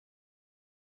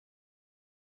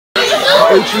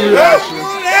Ain't you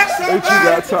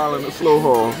got talent at Slowe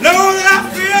Hall? Know that I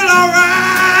feel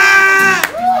alright,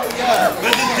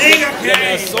 but the thing I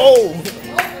can't.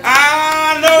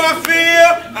 I know I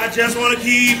feel, I just want to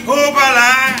keep hope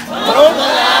alive. Hope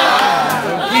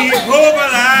alive. Keep hope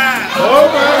alive.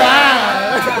 Hope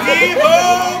alive. Keep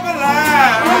hope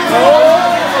alive.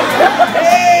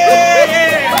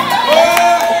 Yeah.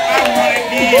 Oh, I want to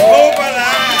keep hope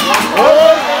alive.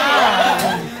 Hope alive.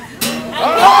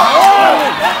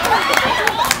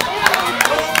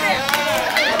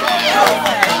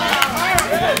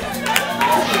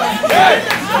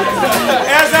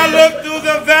 As I look through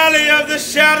the valley of the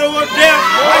shadow of death,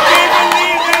 I can't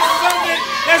believe there's something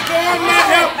that's going my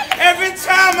help. Every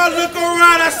time I look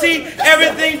around, I see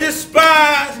everything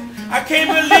despised. I can't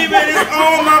believe it is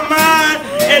on my mind.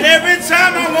 And every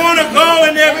time I want to go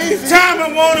and every time I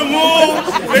want to move,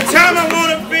 every time I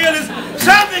want to feel is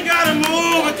something got to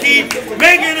move and keep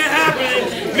making it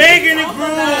happen, making it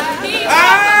groove.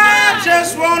 I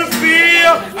just want to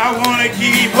feel, I want to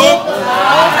keep hope.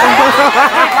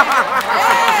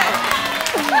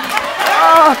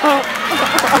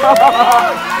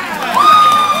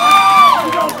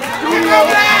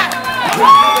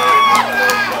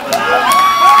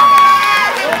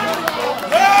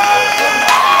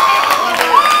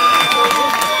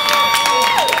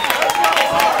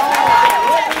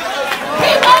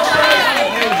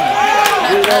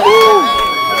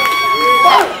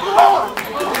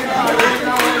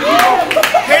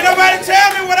 Can't nobody tell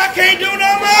me what I can't do no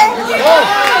more.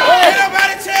 Can't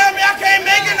nobody tell me I can't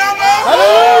make it no more.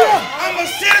 I'm a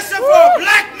citizen for a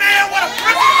black man. What a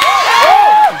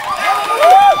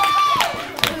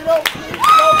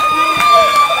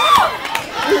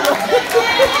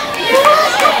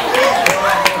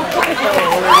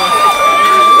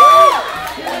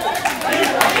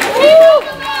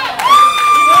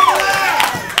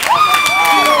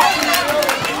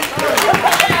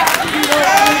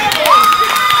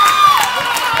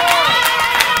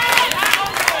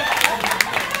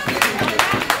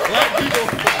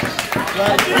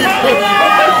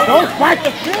Don't fight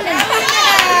the feeling.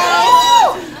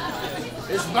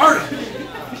 It's murder.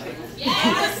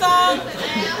 This song.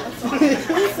 Who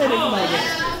said it's murder?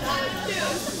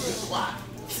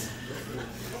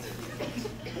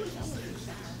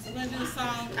 I'm gonna do the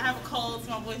song. I have a cold, so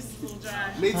my voice is a little dry.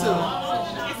 Me too.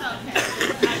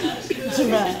 It's okay.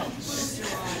 Dry.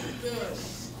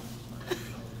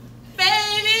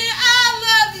 Baby, I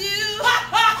love you.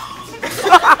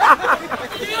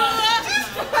 You love me.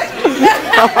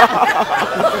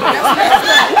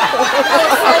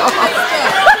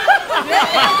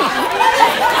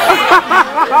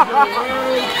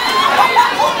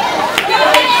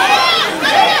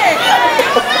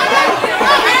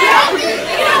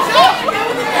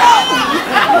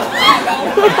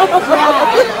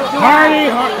 Hardy,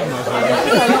 hardy.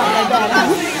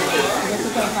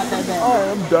 Oh,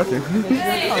 I'm ducking.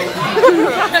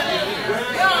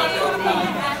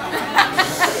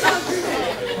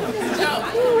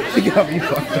 She got me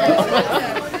fucked up.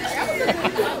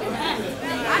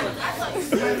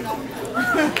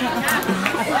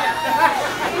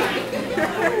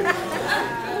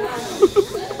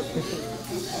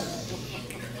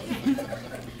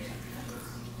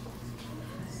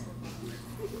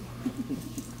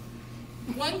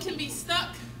 One can be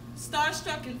stuck,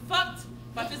 starstruck, and fucked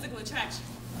by physical attraction,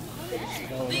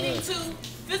 leading to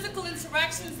physical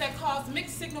interactions that cause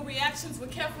mixed signal reactions. We're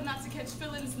careful not to catch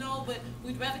feelings, no, but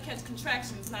we'd rather catch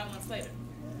contractions 9 months later.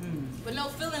 But no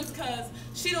feelings, cause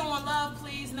she don't want love,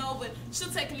 please, no, but she'll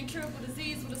take an incurable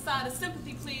disease with a side of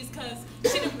sympathy, please, cause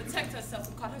she didn't protect herself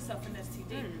and caught herself an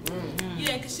STD.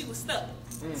 Yeah, cause she was stuck,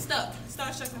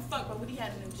 starstruck and fucked by what he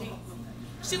had in them jeans.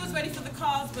 She was ready for the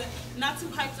cause, but not too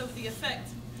hyped over the effect.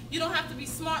 You don't have to be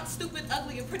smart, stupid,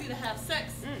 ugly, or pretty to have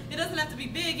sex. It doesn't have to be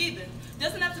big either. It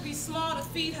doesn't have to be small to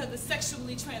feed her the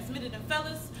sexually transmitted. And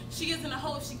fellas, she isn't a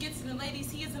hoe if she gets it. And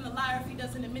ladies, he isn't a liar if he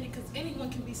doesn't admit it, because anyone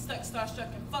can be stuck,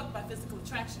 starstruck, and fucked by physical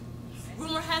attraction.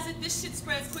 Rumor has it, this shit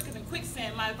spreads quicker than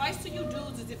quicksand. My advice to you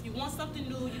dudes is if you want something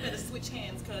new, you better switch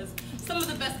hands, because some of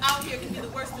the best out here can be the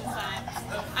worst inside.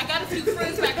 I got a few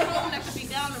friends back home that could be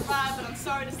down to ride, but I'm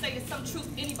sorry to say it's some truth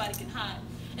anybody can hide.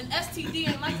 An STD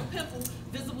ain't like a pimple,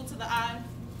 visible to the eye.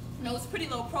 No, it's pretty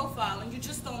low profile, and you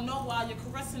just don't know while you're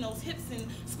caressing those hips and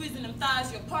squeezing them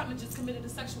thighs, your partner just committed a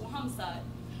sexual homicide.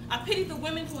 I pity the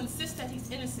women who insist that he's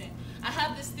innocent. I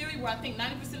have this theory where I think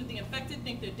 90% of the infected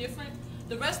think they're different.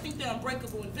 The rest think they're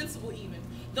unbreakable, invincible even.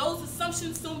 Those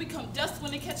assumptions soon become dust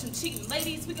when they catch them cheating.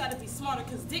 Ladies, we gotta be smarter,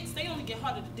 because dicks, they only get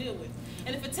harder to deal with.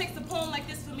 And if it takes a poem like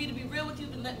this for me to be real with you,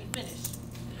 then let me finish.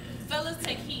 Fellas,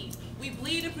 take heed. We bleed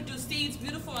bleed and produce seeds,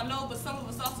 beautiful I know, but some of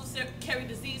us also carry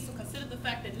disease, so consider the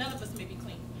fact that none of us may be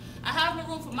clean. I have no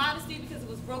room for modesty because it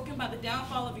was broken by the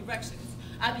downfall of erections.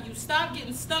 Either you stop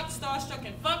getting stuck, starstruck,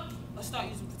 and fucked, or start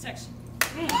using protection.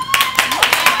 Like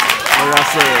I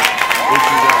said, if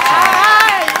you got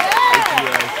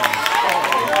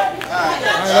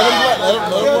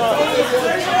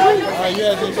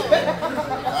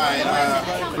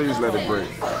time. Please let it break.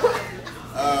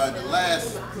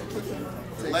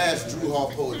 The last Drew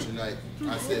Hall Poetry Night,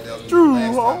 I said that was the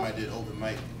last time I did open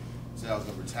mic. Said I was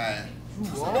gonna retire.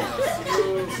 Anyway,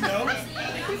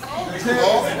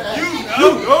 so here we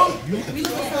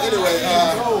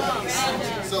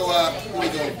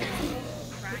go.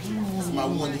 This is my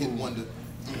one-hit wonder.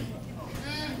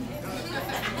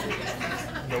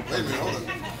 Wait a minute, hold on.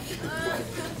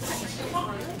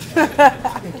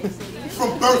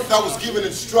 From birth, I was given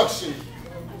instruction.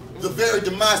 The very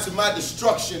demise to my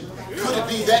destruction. Could it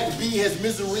be that the B has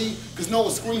misery? Because no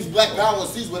one screams black power and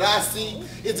sees what I see.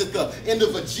 It's at the end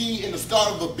of a G and the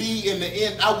start of a B. In the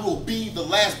end, I will be the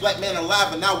last black man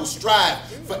alive, and I will strive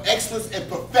for excellence and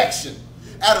perfection.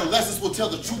 Adolescence will tell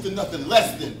the truth and nothing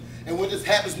less than. And when this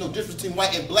happens, no difference between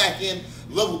white and black in.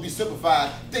 Love will be simplified,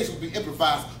 things will be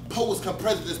improvised. Poets come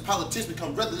presidents, politicians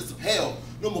become residents of hell.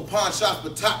 No more pawn shops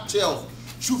but top shelves.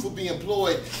 Truth will be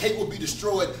employed, hate will be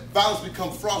destroyed, violence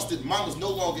become frosted, mamas no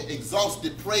longer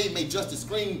exhausted, pray, may justice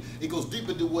scream, it goes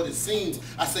deeper than what it seems.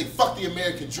 I say fuck the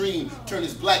American dream, turn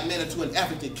this black man into an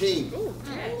African king. Throughout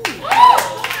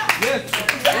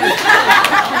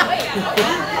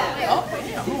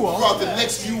the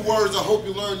next few words, I hope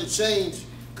you learn to change,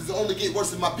 because it only get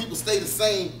worse if my people stay the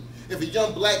same. If a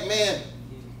young black man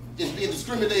is being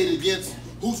discriminated against,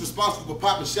 who's responsible for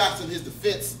popping shots in his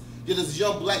defense? Yet there's a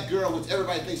young black girl which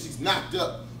everybody thinks she's knocked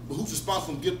up, but who's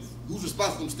responsible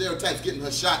for stereotypes getting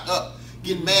her shot up?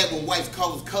 Getting mad when whites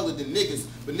call us colored than niggas,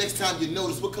 but next time you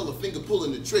notice what color finger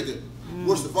pulling the trigger.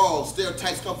 Worst of all,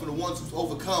 stereotypes come from the ones who's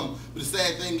overcome, but the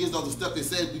sad thing is all the stuff they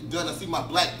said we've done. I see my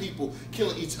black people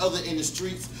killing each other in the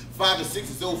streets, 5 and 6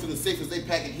 years old feeling safe as they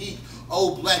packing heat.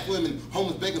 Old black women,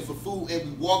 homeless begging for food,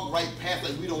 and we walk right past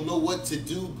like we don't know what to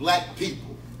do, black people.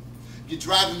 You're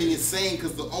driving me insane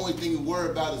because the only thing you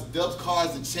worry about is dubs,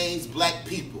 cars, and chains, black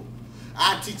people.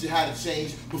 I teach you how to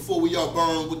change before we all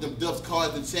burn with them dubs,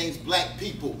 cars, and chains, black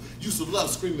people. Used to love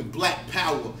screaming black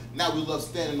power. Now we love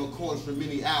standing on corners for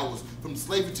many hours. From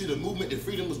slavery to the movement, the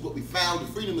freedom is what we found,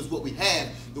 the freedom is what we have.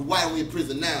 Then why are we in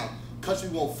prison now? Country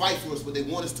won't fight for us, but they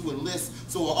want us to enlist.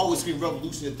 So I'll always scream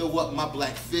revolution and throw up my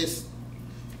black fist.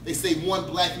 They say one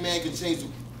black man can change the...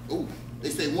 Ooh. They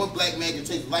say one black man can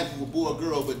change the life of a boy or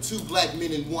girl, but 2 black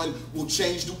men in one will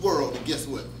change the world. And guess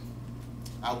what?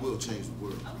 I will change the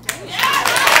world. Alright,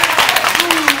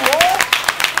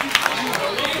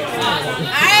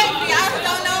 for y'all who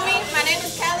don't know me, my name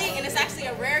is Kelly, and it's actually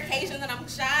a rare occasion that I'm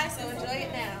shy, so enjoy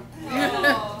it now.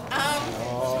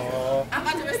 I'm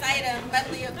about to recite a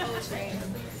medley of poetry.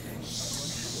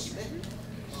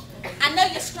 I know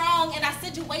you're strong and our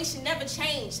situation never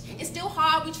changed. It's still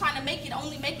hard, we trying to make it,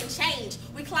 only making change.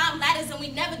 We climb ladders and we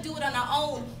never do it on our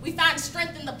own. We find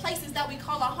strength in the places that we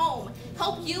call our home.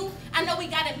 Help you, I know we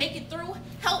gotta make it through.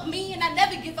 Help me and I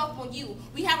never give up on you.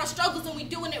 We have our struggles and we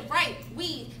doing it right.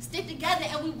 We stick together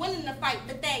and we winning the fight.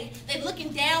 But they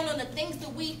looking down on the things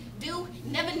that we do,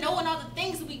 never knowing all the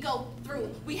things that we go through.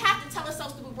 We have to tell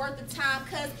ourselves that we're worth the time,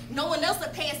 cause no one else will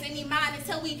pay us any mind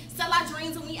until we sell our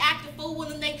dreams and we act a fool,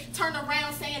 and then they turn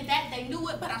around saying that they knew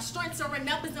it, but our strengths are in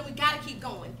numbers and we gotta keep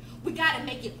going. We gotta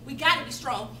make it, we gotta be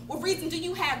strong. What reason do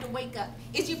you have to wake up?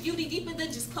 Is your beauty deeper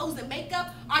than just clothes and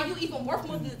makeup? Are you even worth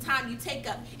more than the time you take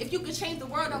up? If you could change the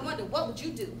world, I wonder what would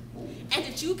you do? And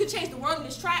if you could change the world in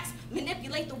its tracks,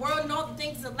 manipulate the world and all the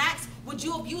things it lacks, would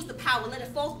you abuse the power, let it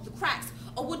fall through the cracks?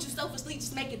 Or would you selfishly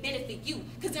just make it benefit you?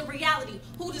 Because in reality,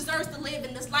 who deserves to live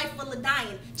in this life full of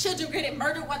dying? Children getting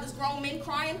murdered while there's grown men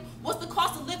crying? What's the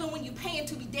cost of living when you're paying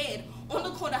to be dead? On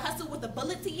the corner, hustle with a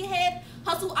bullet to your head?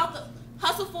 Hustle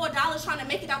for $1 trying to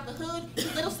make it out the hood?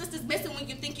 Your little sister's missing when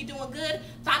you think you're doing good?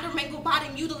 Find her mangled body,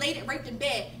 mutilated, raped in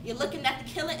bed. You're looking at the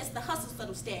killer, it's the hustle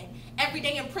subtle stand.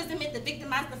 Everyday imprisonment, the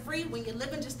victimized, the free. When you're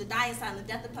living just to die in silent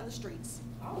death upon the streets.